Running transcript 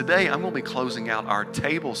Today, I'm going to be closing out our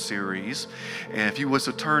table series. And if you was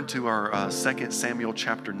to turn to our 2 Samuel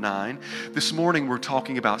chapter 9, this morning we're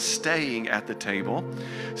talking about staying at the table,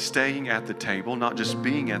 not just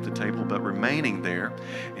being at the table, but remaining there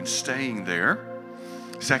and staying there.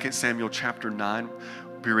 2 Samuel chapter 9,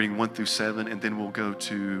 we'll be reading 1 through 7, and then we'll go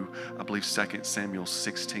to, I believe, 2 Samuel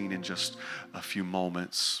 16 in just a few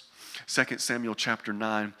moments. 2 Samuel chapter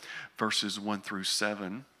 9, verses 1 through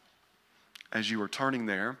 7. As you are turning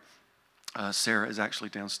there, Sarah is actually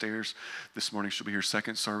downstairs this morning. She'll be here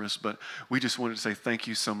second service, but we just wanted to say thank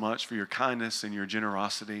you so much for your kindness and your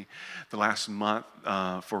generosity the last month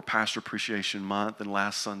for Pastor Appreciation Month and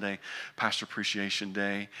last Sunday, Pastor Appreciation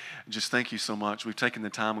Day. Just thank you so much. We've taken the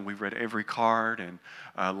time and we've read every card and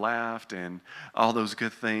laughed and all those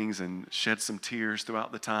good things and shed some tears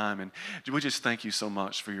throughout the time. And we just thank you so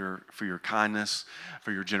much for your kindness,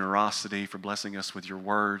 for your generosity, for blessing us with your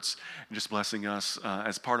words, and just blessing us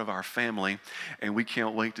as part of our family. And we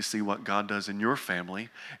can't wait to see what God does in your family.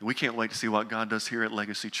 And we can't wait to see what God does here at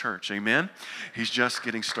Legacy Church. Amen? He's just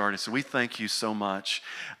getting started. So we thank you so much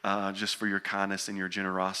just for your kindness and your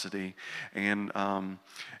generosity. And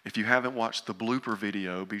if you haven't watched the blooper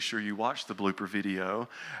video, be sure you watch the blooper video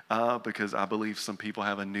because I believe some people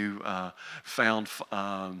have a new found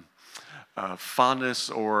fondness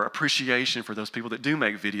or appreciation for those people that do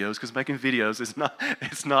make videos, because making videos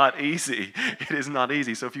is not easy. It is not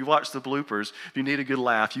easy. So if you watch the bloopers, if you need a good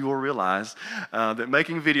laugh, you will realize that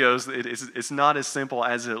making videos, it's not as simple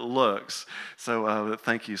as it looks. So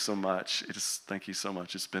thank you so much. Thank you so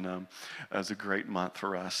much. It's been it was a great month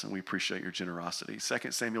for us, and we appreciate your generosity.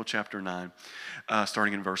 2 Samuel chapter 9,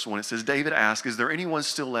 starting in verse 1, it says, David asked, "Is there anyone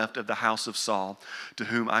still left of the house of Saul to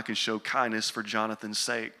whom I can show kindness for Jonathan's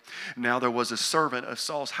sake?" Now there was a servant of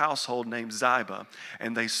Saul's household named Ziba,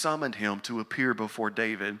 and they summoned him to appear before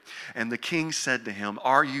David. And the king said to him,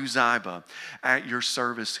 "Are you Ziba?" "At your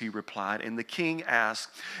service," he replied. And the king asked,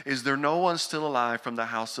 "Is there no one still alive from the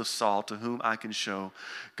house of Saul to whom I can show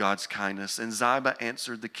God's kindness?" And Ziba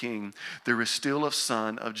answered the king, "There is still a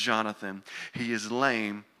son of Jonathan. He is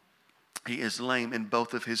lame in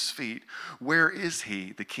both of his feet." "Where is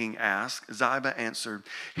he?" the king asked. Ziba answered,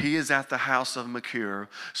 "He is at the house of Machir,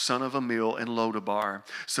 son of Ammiel in Lodabar."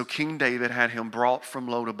 So King David had him brought from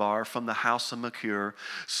Lodabar, from the house of Machir,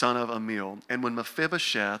 son of Ammiel. And when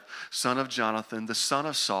Mephibosheth, son of Jonathan, the son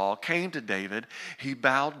of Saul, came to David, he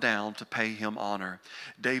bowed down to pay him honor.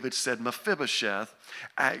 David said, "Mephibosheth,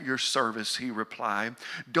 at your service," he replied.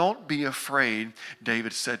 "Don't be afraid,"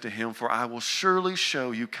 David said to him, "for I will surely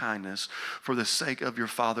show you kindness for the sake of your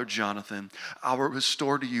father Jonathan. I will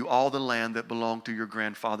restore to you all the land that belonged to your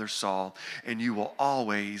grandfather Saul, and you will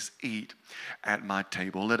always eat at my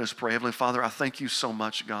table." Let us pray. Heavenly Father, I thank you so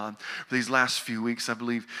much, God, for these last few weeks. I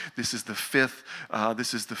believe this is the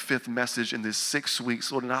fifth message in this 6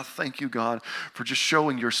 weeks, Lord, and I thank you, God, for just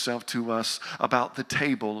showing yourself to us about the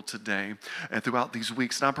table today and throughout these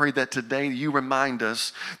weeks. And I pray that today you remind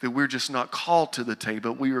us that we're just not called to the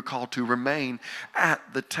table, we are called to remain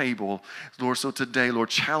at the table, Lord. So today, Lord,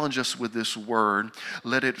 challenge us with this word.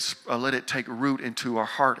 Let it take root into our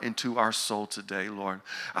heart, into our soul today, Lord.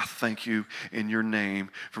 I thank you in your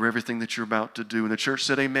name for everything that you're about to do. And the church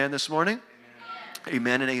said amen this morning.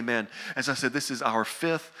 Amen and amen. As I said, this is our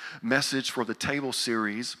 5th message for the table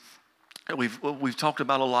series. We've talked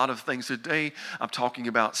about a lot of things today. I'm talking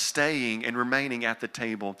about staying and remaining at the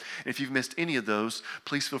table. If you've missed any of those,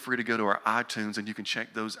 please feel free to go to our iTunes and you can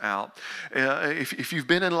check those out. If you've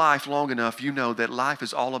been in life long enough, you know that life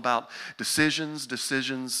is all about decisions.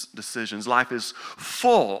 Life is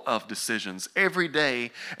full of decisions. Every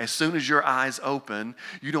day, as soon as your eyes open,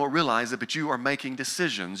 you don't realize it, but you are making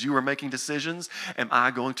decisions. You are making decisions. Am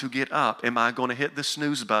I going to get up? Am I going to hit the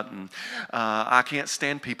snooze button? I can't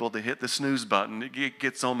stand people that hit the snooze button. It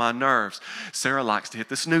gets on my nerves. Sarah likes to hit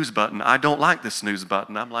the snooze button. I don't like the snooze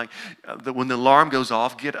button. I'm like, when the alarm goes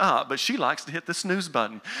off, get up. But she likes to hit the snooze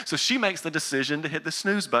button. So she makes the decision to hit the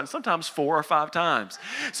snooze button, sometimes 4 or 5 times.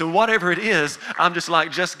 So whatever it is, I'm just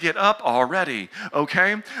like, just get up already,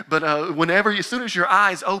 okay? But as soon as your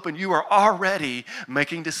eyes open, you are already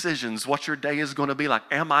making decisions what your day is going to be like.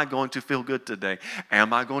 Am I going to feel good today?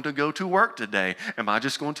 Am I going to go to work today? Am I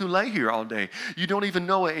just going to lay here all day? You don't even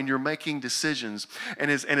know it, and you're making making decisions. And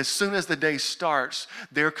as soon as the day starts,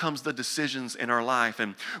 there comes the decisions in our life.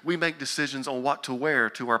 And we make decisions on what to wear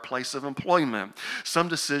to our place of employment. Some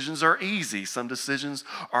decisions are easy. Some decisions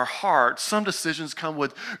are hard. Some decisions come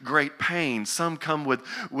with great pain. Some come with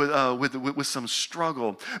some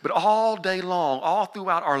struggle. But all day long, all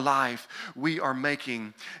throughout our life, we are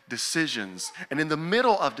making decisions. And in the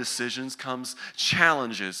middle of decisions comes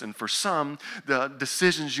challenges. And for some, the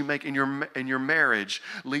decisions you make in your marriage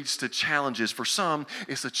leads to challenges. For some,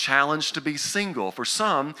 it's a challenge to be single. For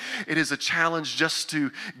some, it is a challenge just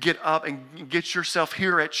to get up and get yourself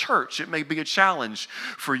here at church. It may be a challenge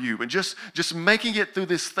for you. And just making it through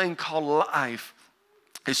this thing called life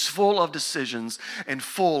is full of decisions and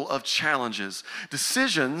full of challenges.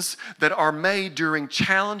 Decisions that are made during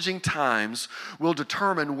challenging times will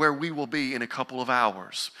determine where we will be in a couple of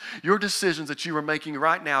hours. Your decisions that you are making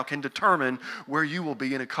right now can determine where you will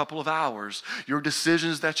be in a couple of hours. Your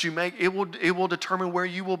decisions that you make, it will determine where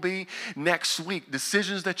you will be next week.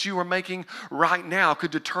 Decisions that you are making right now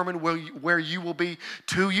could determine where you will be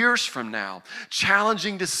 2 years from now.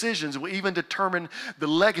 Challenging decisions will even determine the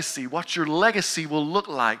legacy, what your legacy will look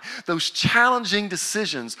like. Those challenging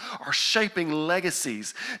decisions are shaping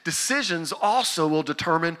legacies. Decisions also will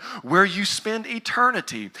determine where you spend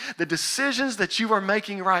eternity. The decisions that you are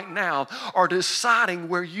making right now are deciding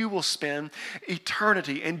where you will spend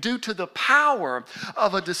eternity. And due to the power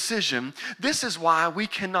of a decision, this is why we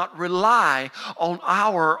cannot rely on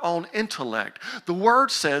our own intellect. The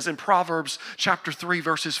word says in Proverbs chapter 3,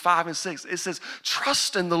 verses 5 and 6, it says,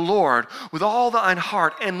 trust in the Lord with all thine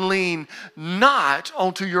heart and lean not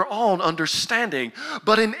onto your own understanding,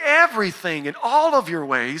 but in everything, in all of your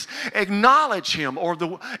ways, acknowledge him. Or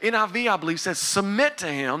the NIV, I believe, says submit to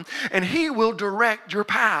him and he will direct your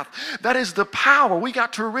path. That is the power. We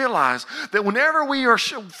got to realize that whenever we are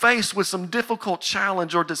faced with some difficult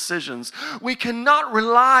challenge or decisions, we cannot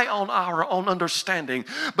rely on our own understanding,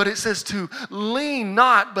 but it says to lean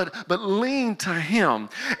not, but lean to him.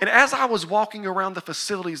 And as I was walking around the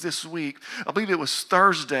facilities this week, I believe it was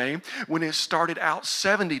Thursday, when it started out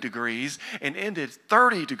 70 degrees and ended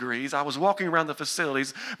 30 degrees. I was walking around the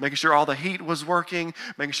facilities, making sure all the heat was working,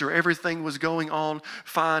 making sure everything was going on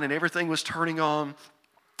fine and everything was turning on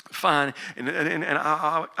fine. And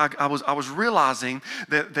I was realizing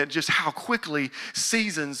that just how quickly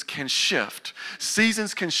seasons can shift.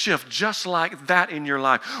 Seasons can shift just like that in your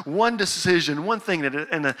life. One decision, one thing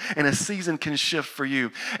and a season can shift for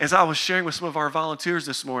you. As I was sharing with some of our volunteers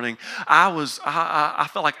this morning, I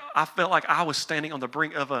felt like I was standing on the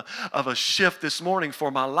brink of a shift this morning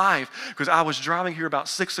for my life, because I was driving here about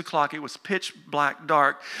 6 o'clock. It was pitch black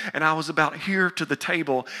dark, and I was about here to the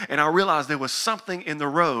table, and I realized there was something in the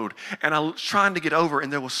road. And I was trying to get over,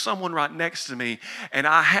 and there was someone right next to me, and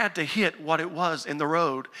I had to hit what it was in the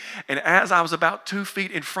road. And as I was about 2 feet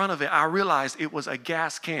in front of it, I realized it was a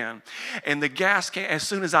gas can. And the gas can, as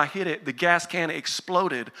soon as I hit it, the gas can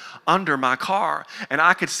exploded under my car, and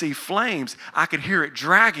I could see flames. I could hear it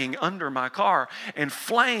dragging under my car, and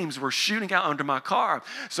flames were shooting out under my car.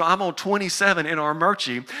 So I'm on 27 in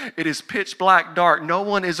Armuchee. It is pitch black dark. No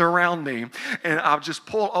one is around me, and I just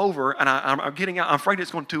pull over, and I'm getting out. I'm afraid it's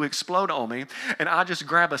going to explode on me, and I just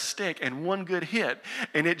grab a stick, and one good hit,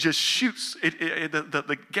 and it just shoots.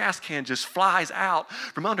 The gas can just flies out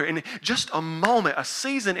from under. And just a moment, a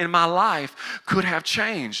season in my life could have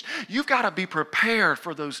changed. You've got to be prepared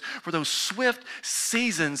for those swift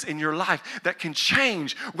seasons in your life that can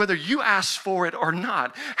change whether you ask for it or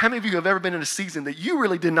not. How many of you have ever been in a season that you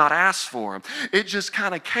really did not ask for? It just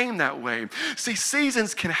kind of came that way. See,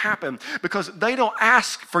 seasons can happen because they don't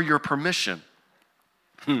ask for your permission.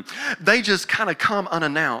 They just kind of come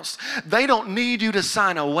unannounced. They don't need you to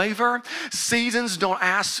sign a waiver. Seasons don't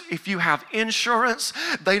ask if you have insurance.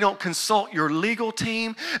 They don't consult your legal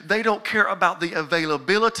team. They don't care about the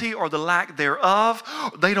availability or the lack thereof.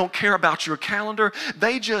 They don't care about your calendar.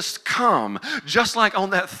 They just come. Just like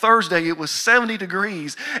on that Thursday, it was 70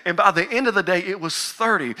 degrees, and by the end of the day, it was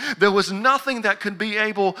 30. There was nothing that could be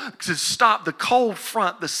able to stop the cold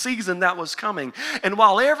front, the season that was coming. And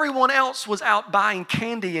while everyone else was out buying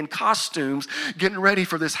candy and costumes, getting ready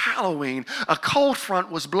for this Halloween, a cold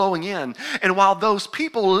front was blowing in. And while those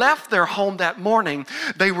people left their home that morning,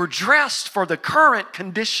 they were dressed for the current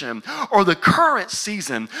condition or the current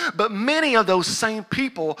season. But many of those same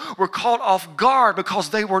people were caught off guard because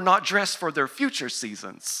they were not dressed for their future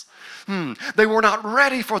seasons. They were not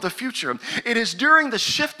ready for the future. It is during the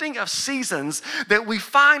shifting of seasons that we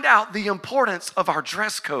find out the importance of our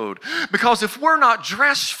dress code. Because if we're not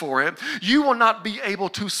dressed for it, you will not be able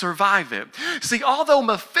to survive it. See, although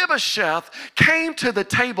Mephibosheth came to the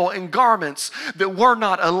table in garments that were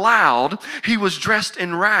not allowed, he was dressed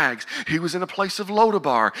in rags. He was in a place of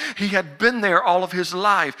Lodabar. He had been there all of his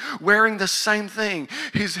life wearing the same thing.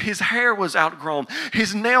 His hair was outgrown.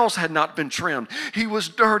 His nails had not been trimmed. He was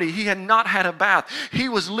dirty. He had not had a bath. He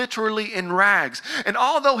was literally in rags. And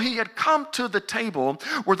although he had come to the table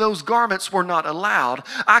where those garments were not allowed,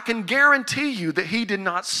 I can guarantee you that he did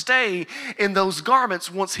not stay in those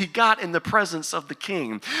garments once he got in the presence of the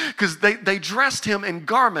king, because they dressed him in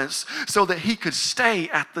garments so that he could stay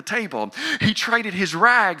at the table. He traded his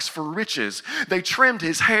rags for riches. They trimmed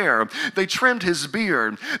his hair. They trimmed his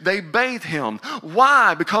beard. They bathed him.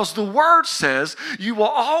 Why? Because the word says, you will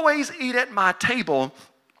always eat at my table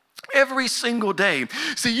every single day.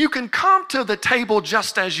 See, you can come to the table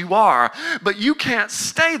just as you are, but you can't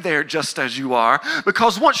stay there just as you are,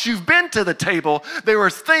 because once you've been to the table, there are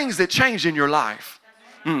things that change in your life.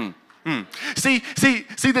 See,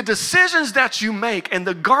 the decisions that you make and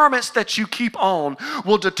the garments that you keep on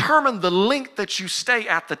will determine the length that you stay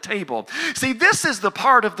at the table. See, this is the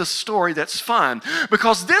part of the story that's fun,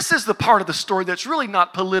 because this is the part of the story that's really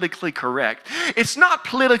not politically correct. It's not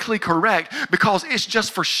politically correct because it's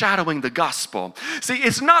just foreshadowing the gospel. See,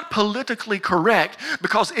 it's not politically correct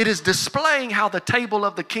because it is displaying how the table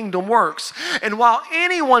of the kingdom works. And while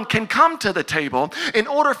anyone can come to the table, in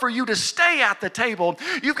order for you to stay at the table,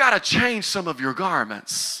 you've got to change some of your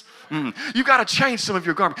garments. You got to change some of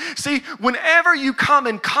your garments. See, whenever you come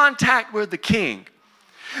in contact with the king,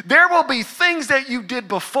 there will be things that you did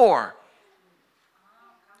before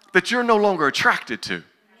that you're no longer attracted to.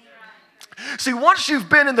 See, once you've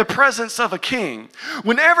been in the presence of a king,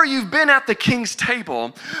 whenever you've been at the king's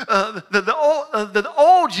table, the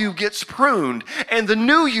old you gets pruned and the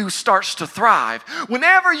new you starts to thrive.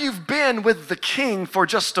 Whenever you've been with the king for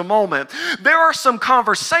just a moment, there are some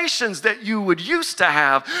conversations that you would used to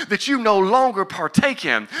have that you no longer partake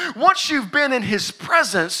in. Once you've been in his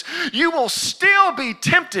presence, you will still be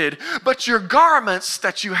tempted, but your garments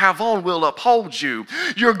that you have on will uphold you.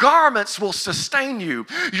 Your garments will sustain you.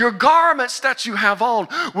 Your garments that you have on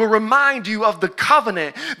will remind you of the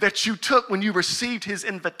covenant that you took when you received his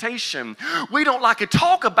invitation. We don't like to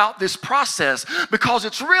talk about this process because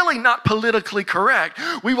it's really not politically correct.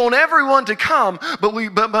 We want everyone to come, but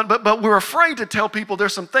we're afraid to tell people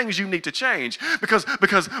there's some things you need to change because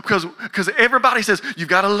everybody says you've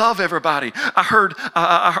got to love everybody. I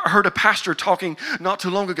heard a pastor talking not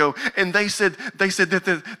too long ago, and they said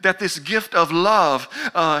that this gift of love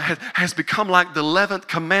has become like the 11th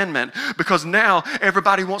commandment, because now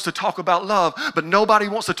everybody wants to talk about love, but nobody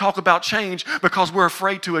wants to talk about change because we're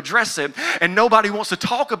afraid to address it. And nobody wants to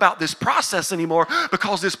talk about this process anymore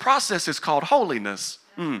because this process is called holiness.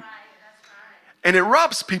 And it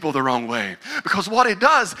rubs people the wrong way, because what it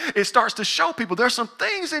does, it starts to show people there's some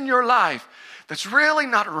things in your life that's really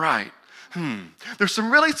not right. There's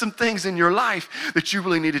some things in your life that you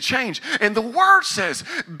really need to change. And the word says,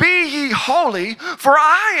 be ye holy, for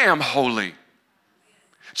I am holy.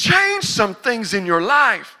 Change some things in your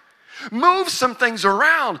life. Move some things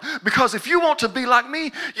around, because if you want to be like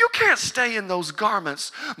me, you can't stay in those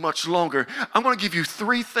garments much longer. I'm going to give you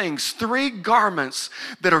 3 things, 3 garments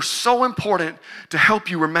that are so important to help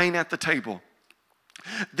you remain at the table.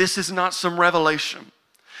 This is not some revelation.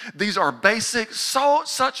 These are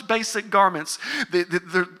such basic garments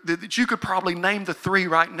that you could probably name the 3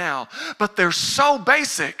 right now, but they're so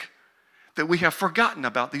basic that we have forgotten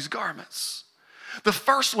about these garments. The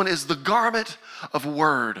first one is the garment of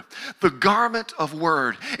word. The garment of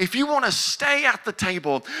word. If you want to stay at the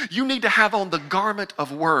table, you need to have on the garment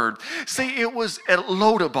of word. See, it was at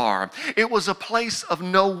Lodabar. It was a place of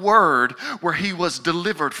no word where he was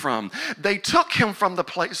delivered from. They took him from the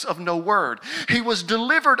place of no word. He was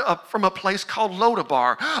delivered up from a place called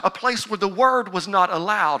Lodabar, a place where the word was not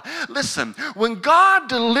allowed. Listen, when God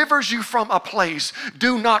delivers you from a place,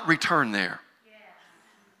 do not return there.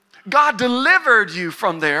 God delivered you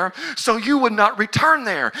from there so you would not return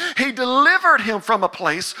there. He delivered him from a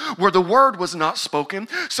place where the word was not spoken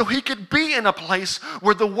so he could be in a place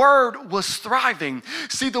where the word was thriving.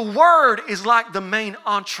 See, the word is like the main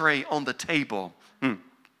entree on the table.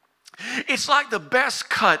 It's like the best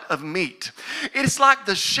cut of meat. It's like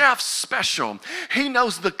the chef's special. He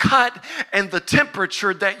knows the cut and the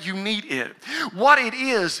temperature that you need it. what it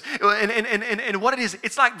is, and what it is,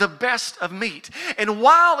 it's like the best of meat. And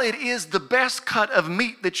while it is the best cut of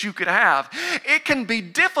meat that you could have, it can be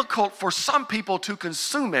difficult for some people to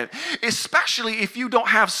consume it, especially if you don't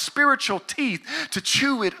have spiritual teeth to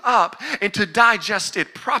chew it up and to digest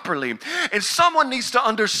it properly. And someone needs to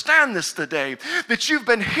understand this today, that you've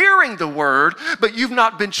been hearing the word, but you've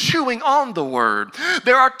not been chewing on the word.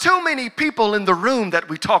 There are too many people in the room that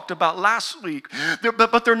we talked about last week,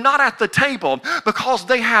 but they're not at the table because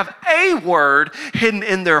they have a word hidden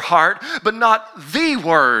in their heart, but not the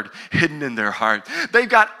word hidden in their heart. They've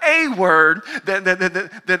got a word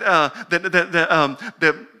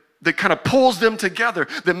that kind of pulls them together,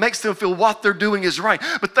 that makes them feel what they're doing is right,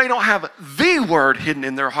 but they don't have the word hidden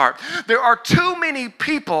in their heart. There are too many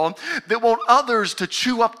people that want others to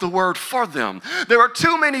chew up the word for them. There are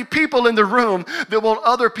too many people in the room that want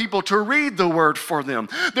other people to read the word for them.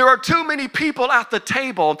 There are too many people at the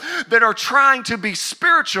table that are trying to be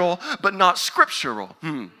spiritual but not scriptural.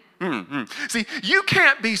 See, you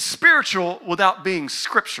can't be spiritual without being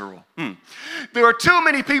scriptural. There are too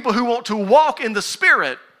many people who want to walk in the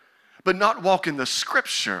Spirit but not walk in the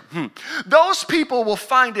Scripture. Those people will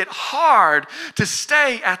find it hard to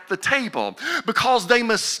stay at the table because they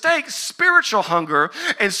mistake spiritual hunger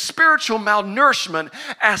and spiritual malnourishment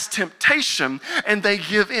as temptation, and they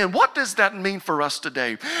give in. What does that mean for us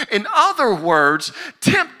today? In other words,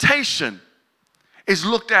 temptation is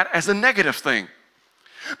looked at as a negative thing.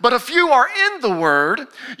 But if you are in the Word,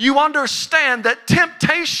 you understand that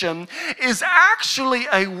temptation is actually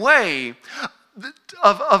a way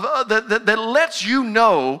that lets you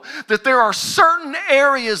know that there are certain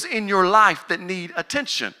areas in your life that need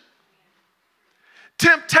attention.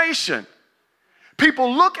 Temptation,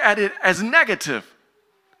 people look at it as negative,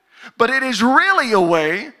 but it is really a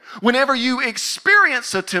way, whenever you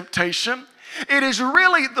experience a temptation, it is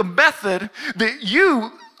really the method that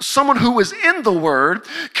you, someone who is in the Word,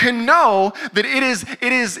 can know that it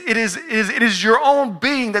is your own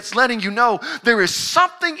being that's letting you know there is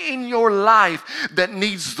something in your life that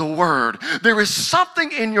needs the Word. There is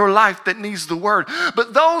something in your life that needs the Word.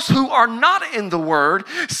 But those who are not in the Word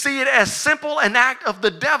see it as simple an act of the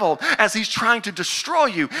devil as he's trying to destroy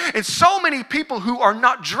you. And so many people who are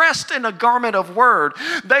not dressed in a garment of Word,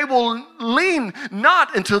 they will lean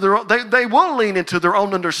not into their they will lean into their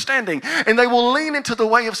own understanding, and they will lean into the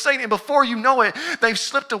way of Satan, and before you know it, they've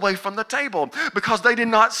slipped away from the table because they did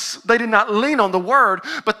not lean on the Word,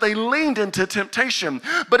 but they leaned into temptation.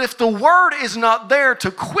 But if the Word is not there to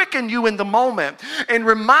quicken you in the moment and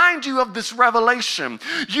remind you of this revelation,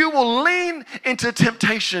 you will lean into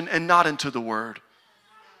temptation and not into the Word.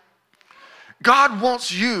 God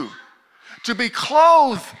wants you to be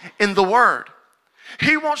clothed in the Word.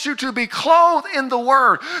 He wants you to be clothed in the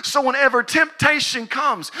Word. So whenever temptation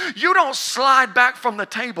comes, you don't slide back from the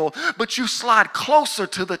table, but you slide closer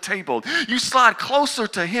to the table. You slide closer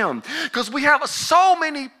to Him. Because we have so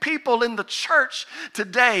many people in the church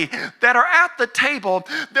today that are at the table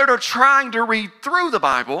that are trying to read through the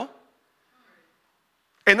Bible.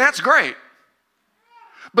 And that's great.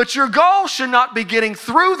 But your goal should not be getting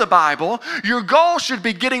through the Bible. Your goal should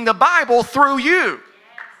be getting the Bible through you.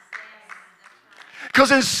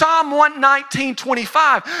 Because in Psalm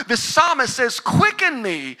 119:25, the psalmist says, quicken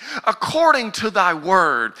me according to thy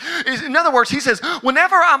word. In other words, he says,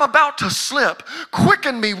 whenever I'm about to slip,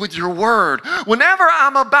 quicken me with your word. Whenever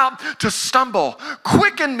I'm about to stumble,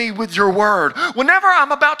 quicken me with your word. Whenever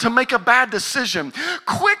I'm about to make a bad decision,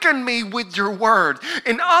 quicken me with your word.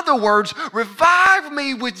 In other words, revive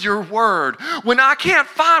me with your word. When I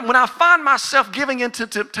find myself giving into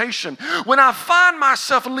temptation, when I find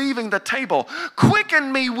myself leaving the table, quicken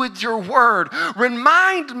me with your word.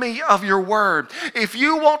 Remind me of your word. If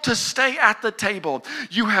you want to stay at the table,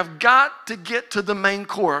 you have got to get to the main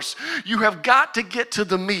course. You have got to get to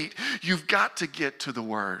the meat. You've got to get to the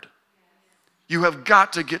word. You have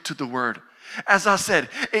got to get to the word. As I said,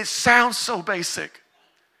 it sounds so basic,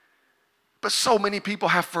 but so many people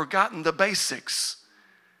have forgotten the basics.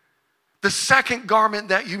 The second garment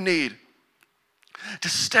that you need to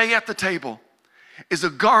stay at the table is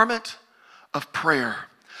a garment of prayer.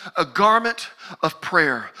 A garment of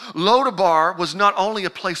prayer. Lodabar was not only a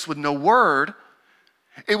place with no word,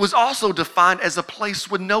 it was also defined as a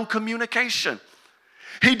place with no communication.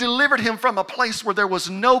 He delivered him from a place where there was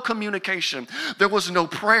no communication. There was no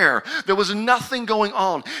prayer. There was nothing going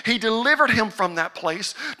on. He delivered him from that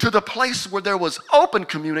place to the place where there was open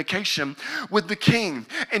communication with the king.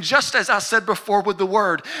 And just as I said before with the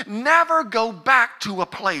word, never go back to a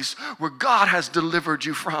place where God has delivered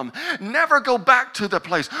you from. Never go back to the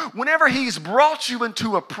place. Whenever he's brought you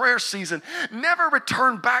into a prayer season, never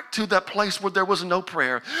return back to that place where there was no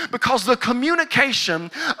prayer. Because the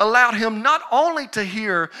communication allowed him not only to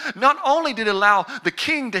hear, not only did it allow the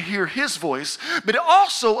king to hear his voice, but it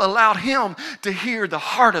also allowed him to hear the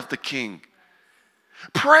heart of the king.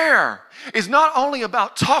 Prayer is not only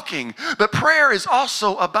about talking, but prayer is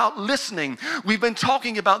also about listening. We've been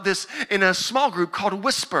talking about this in a small group called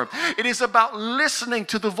Whisper. It is about listening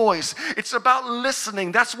to the voice. It's about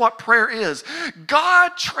listening. That's what prayer is.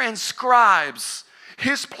 God transcribes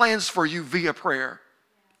his plans for you via prayer.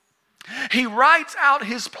 He writes out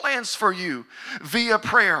his plans for you via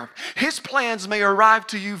prayer. His plans may arrive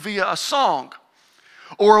to you via a song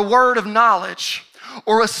or a word of knowledge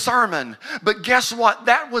or a sermon. But guess what?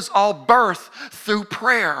 That was all birthed through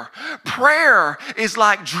prayer. Prayer is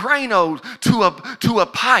like Drano to a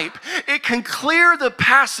pipe. It can clear the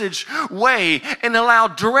passageway and allow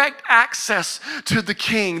direct access to the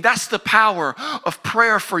king. That's the power of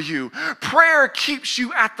prayer for you. Prayer keeps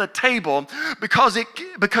you at the table because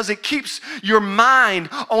it keeps your mind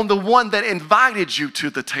on the one that invited you to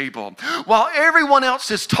the table. While everyone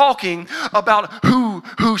else is talking about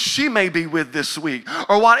who she may be with this week,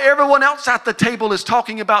 or while everyone else at the table is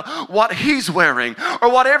talking about what he's wearing,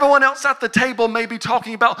 or what everyone else at the table may be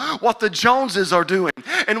talking about what the Joneses are doing,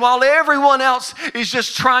 and while everyone else is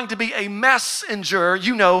just trying to be a messenger,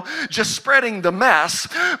 just spreading the mess,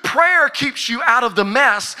 prayer keeps you out of the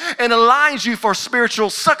mess and aligns you for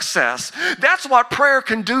spiritual success. That's what prayer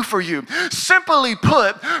can do for you. Simply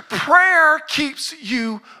put, prayer keeps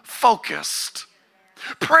you focused.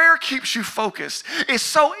 Prayer keeps you focused. It's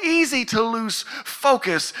so easy to lose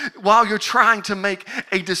focus while you're trying to make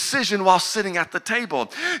a decision while sitting at the table.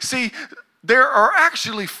 See, there are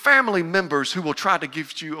actually family members who will try to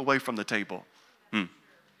get you away from the table.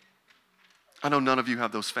 I know none of you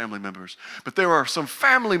have those family members, but there are some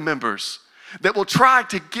family members that will try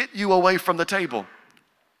to get you away from the table.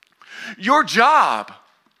 Your job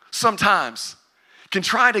sometimes can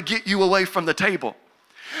try to get you away from the table.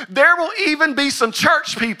 There will even be some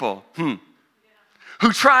church people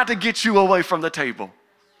who try to get you away from the table.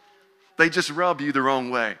 They just rub you the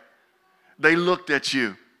wrong way. They looked at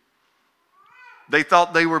you. They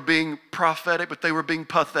thought they were being prophetic, but they were being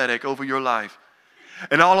pathetic over your life.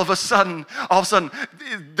 And all of a sudden,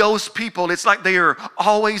 those people, it's like they are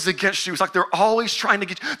always against you. It's like they're always trying to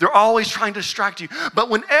get you. They're always trying to distract you. But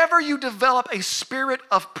whenever you develop a spirit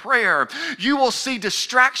of prayer, you will see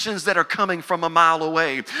distractions that are coming from a mile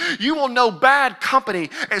away. You will know bad company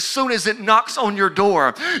as soon as it knocks on your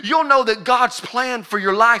door. You'll know that God's plan for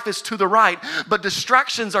your life is to the right, but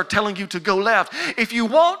distractions are telling you to go left. If you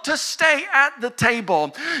want to stay at the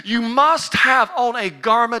table, you must have on a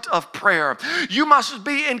garment of prayer. You must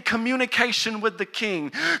be in communication with the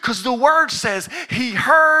king, because the word says he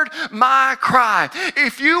heard my cry.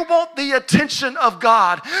 If you want the attention of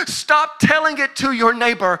God, stop telling it to your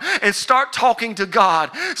neighbor and start talking to God.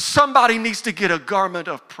 Somebody needs to get a garment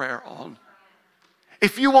of prayer on.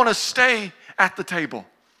 If you want to stay at the table,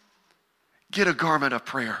 get a garment of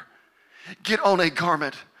prayer. Get on a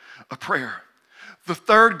garment of prayer. The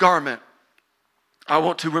third garment I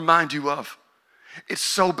want to remind you of, it's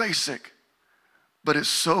so basic, but it's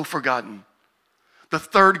so forgotten. The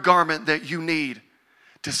third garment that you need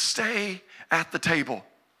to stay at the table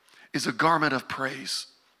is a garment of praise.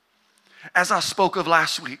 As I spoke of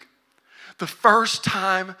last week, the first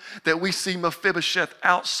time that we see Mephibosheth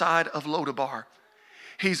outside of Lodabar,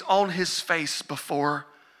 he's on his face before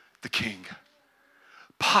the king.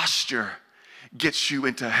 Posture gets you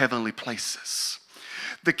into heavenly places.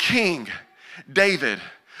 The king, David,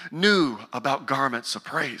 knew about garments of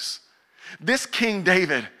praise. This King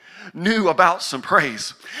David knew about some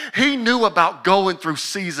praise. He knew about going through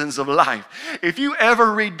seasons of life. If you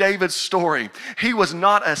ever read David's story, he was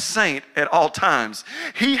not a saint at all times.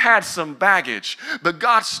 He had some baggage, but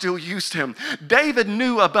God still used him. David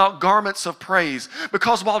knew about garments of praise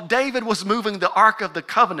because while David was moving the Ark of the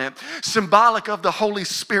Covenant, symbolic of the Holy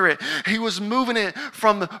Spirit, he was moving it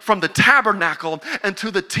from the tabernacle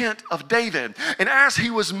into the tent of David. And as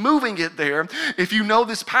he was moving it there, if you know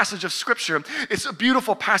this passage of Scripture, it's a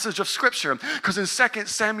beautiful passage of Scripture, because in 2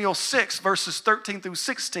 Samuel 6 verses 13 through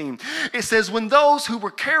 16, it says, when those who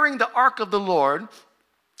were carrying the ark of the Lord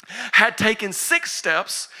had taken 6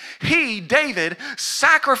 steps, he, David,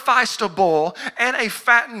 sacrificed a bull and a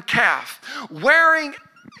fattened calf. Wearing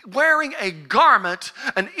a garment,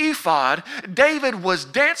 an ephod, David was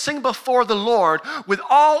dancing before the Lord with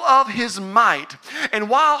all of his might. And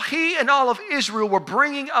while he and all of Israel were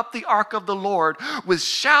bringing up the ark of the Lord with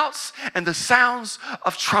shouts and the sounds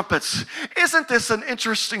of trumpets. Isn't this an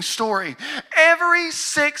interesting story? Every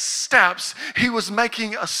 6 steps, he was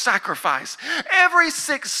making a sacrifice. Every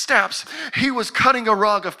 6 steps, he was cutting a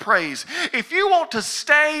rug of praise. If you want to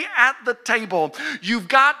stay at the table, you've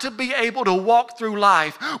got to be able to walk through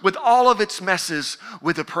life with all of its messes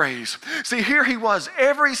with the praise. See, here he was.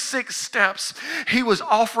 Every 6 steps, he was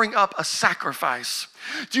offering up a sacrifice.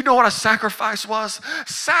 Do you know what a sacrifice was?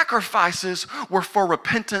 Sacrifices were for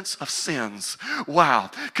repentance of sins. Wow.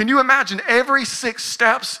 Can you imagine every 6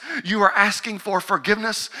 steps you are asking for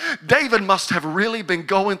forgiveness? David must have really been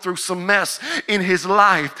going through some mess in his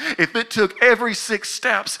life. If it took every 6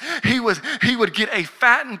 steps, he would get a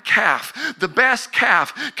fattened calf, the best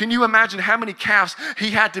calf. Can you imagine how many calves he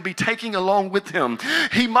had to be taking along with him?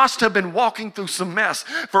 He must have been walking through some mess.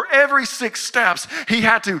 For every 6 steps, he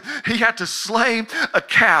had to slay a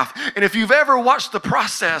calf. And if you've ever watched the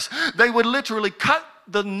process, they would literally cut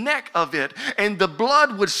the neck of it and the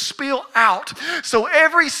blood would spill out. So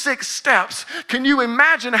every 6 steps, can you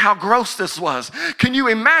imagine how gross this was? Can you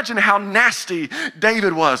imagine how nasty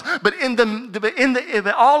David was? But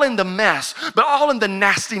all in the mess, but all in the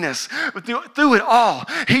nastiness, through it all,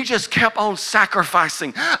 he just kept on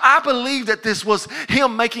sacrificing. I believe that this was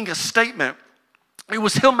him making a statement. It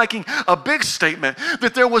was him making a big statement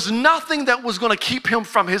that there was nothing that was going to keep him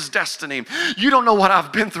from his destiny. You don't know what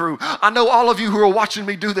I've been through. I know all of you who are watching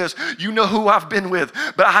me do this, you know who I've been with,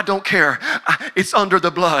 but I don't care. It's under the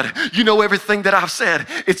blood. You know everything that I've said.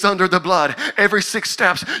 It's under the blood. Every 6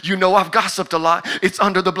 steps, you know I've gossiped a lot. It's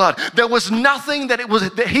under the blood. There was nothing that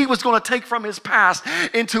he was going to take from his past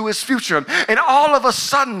into his future. And all of a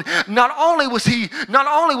sudden, not only was he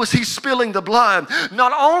spilling the blood,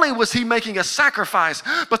 not only was he making a sacrifice,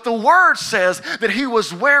 but the word says that he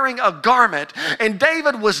was wearing a garment, and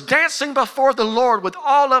David was dancing before the Lord with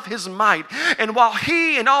all of his might. And while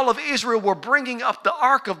he and all of Israel were bringing up the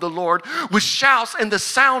ark of the Lord with shouts and the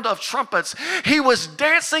sound of trumpets, he was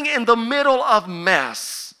dancing in the middle of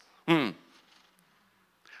mess.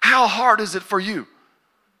 How hard is it for you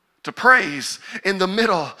to praise in the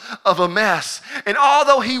middle of a mess? And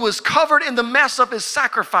although he was covered in the mess of his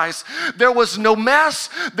sacrifice, there was no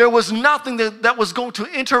mess, there was nothing that was going to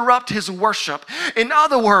interrupt his worship. In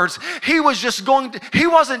other words, he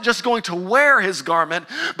wasn't just going to wear his garment,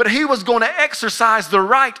 but he was going to exercise the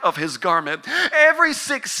right of his garment. Every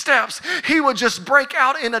 6 steps, he would just break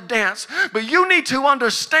out in a dance. But you need to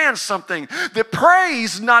understand something, that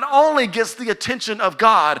praise not only gets the attention of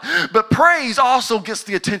God, but praise also gets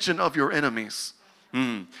the attention of your enemies.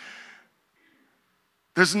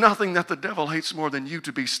 There's nothing that the devil hates more than you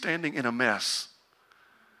to be standing in a mess,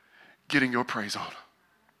 getting your praise on.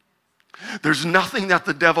 There's nothing that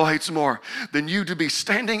the devil hates more than you to be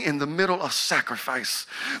standing in the middle of sacrifice.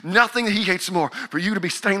 Nothing he hates more for you to be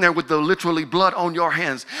standing there with the literally blood on your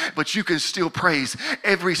hands, but you can still praise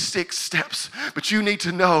every 6 steps. But you need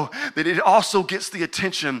to know that it also gets the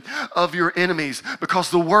attention of your enemies,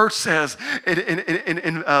 because the word says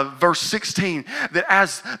in verse 16 that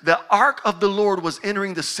as the ark of the Lord was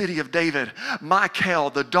entering the city of David,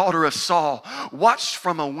 Michal, the daughter of Saul, watched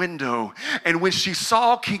from a window, and when she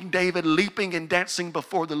saw King David leaping and dancing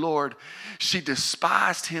before the Lord, she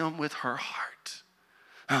despised him with her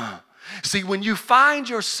heart. See, when you find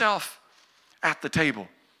yourself at the table,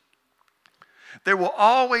 there will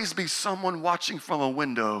always be someone watching from a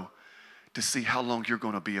window to see how long you're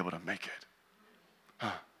going to be able to make it.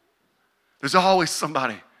 There's always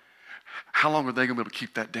somebody. How long are they going to be able to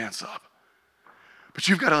keep that dance up? But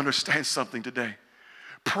you've got to understand something today.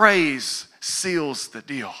 Praise seals the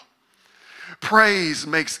deal. Praise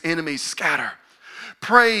makes enemies scatter.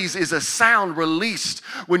 Praise is a sound released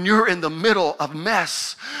when you're in the middle of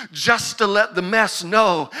mess, just to let the mess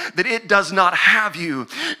know that it does not have you.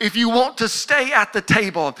 If you want to stay at the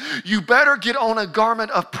table, you better get on a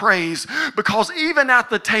garment of praise, because even at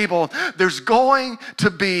the table, there's going to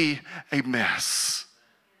be a mess.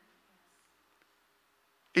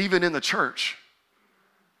 Even in the church,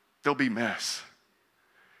 there'll be mess.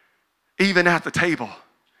 Even at the table,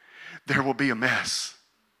 there will be a mess.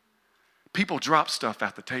 People drop stuff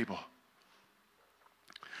at the table.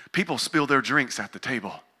 People spill their drinks at the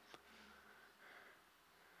table.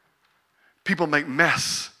 People make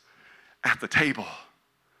mess at the table.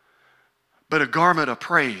 But a garment of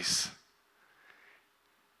praise,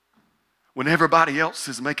 when everybody else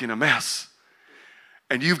is making a mess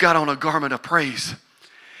and you've got on a garment of praise,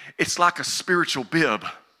 it's like a spiritual bib.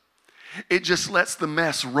 It just lets the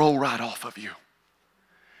mess roll right off of you.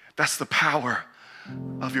 That's the power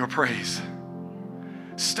of your praise.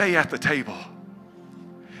 Stay at the table.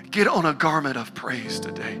 Get on a garment of praise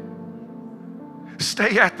today.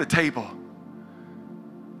 Stay at the table.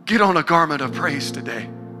 Get on a garment of praise today.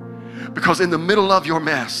 Because in the middle of your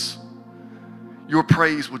mess, your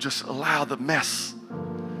praise will just allow the mess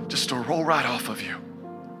just to roll right off of you.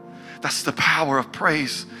 That's the power of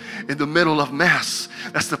praise in the middle of mess.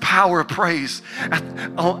 That's the power of praise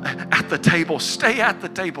at the table. Stay at the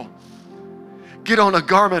table. Get on a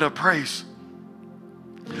garment of praise.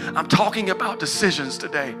 I'm talking about decisions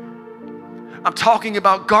today. I'm talking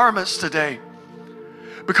about garments today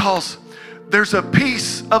because there's a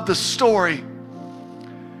piece of the story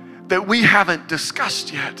that we haven't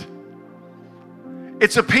discussed yet.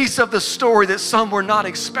 It's a piece of the story that some were not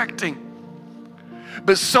expecting,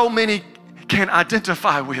 but so many can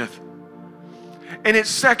identify with. And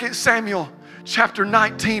it's 2 Samuel chapter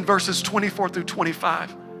 19, verses 24 through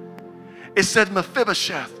 25. It said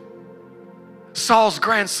Mephibosheth, Saul's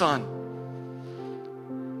grandson,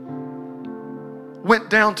 went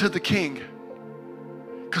down to the king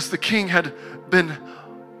because the king had been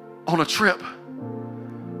on a trip.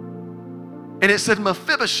 And it said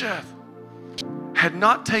Mephibosheth had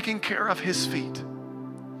not taken care of his feet.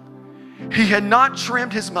 He had not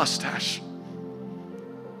trimmed his mustache.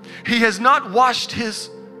 He has not washed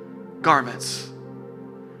his garments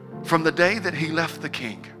from the day that he left the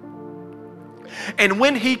king. And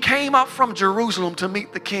when he came up from Jerusalem to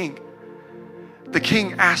meet the king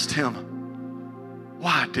asked him,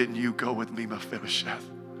 "Why didn't you go with me, Mephibosheth?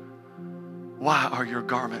 Why are your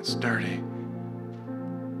garments dirty?"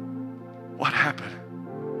 What happened?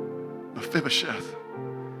 Mephibosheth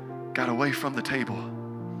got away from the table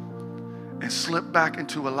and slipped back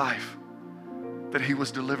into a life that he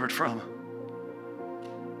was delivered from.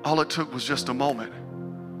 All it took was just a moment.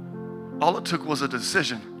 All it took was a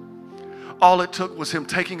decision. All it took was him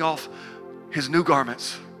taking off his new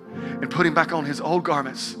garments and putting back on his old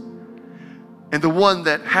garments. And the one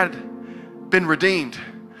that had been redeemed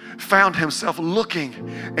found himself looking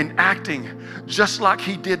and acting just like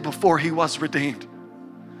he did before he was redeemed.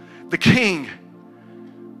 The king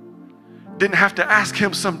didn't have to ask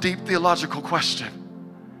him some deep theological question.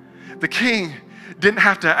 The king didn't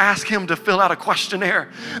have to ask him to fill out a questionnaire.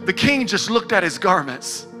 The king just looked at his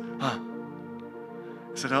garments.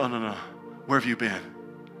 He said, "Oh, no. Where have you been?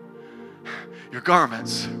 Your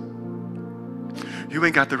garments. You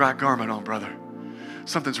ain't got the right garment on, brother.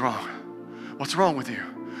 Something's wrong. What's wrong with you?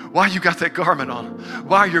 Why you got that garment on?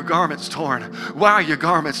 Why are your garments torn? Why are your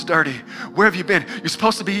garments dirty? Where have you been? You're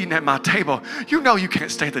supposed to be eating at my table. You know you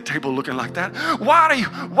can't stay at the table looking like that.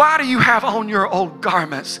 Why do you have on your old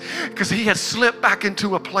garments?" Because he had slipped back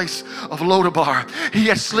into a place of Lodabar. He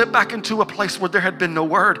had slipped back into a place where there had been no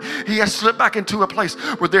word. He had slipped back into a place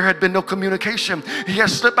where there had been no communication. He had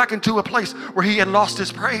slipped back into a place where he had lost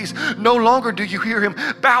his praise. No longer do you hear him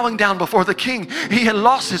bowing down before the king. He had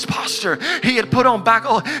lost his posture. He had put on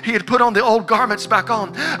the old garments back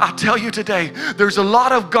on. I'll tell you today, there's a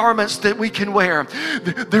lot of garments that we can wear.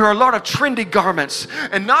 There are a lot of trendy garments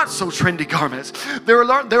and not so trendy garments.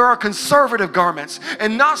 There are conservative garments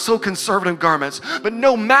and not so conservative garments. But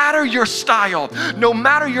no matter your style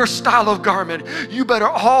of garment, you better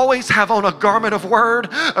always have on a garment of word,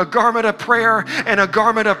 a garment of prayer, and a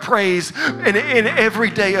garment of praise in every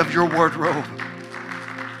day of your wardrobe.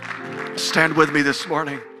 Stand with me this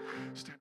morning.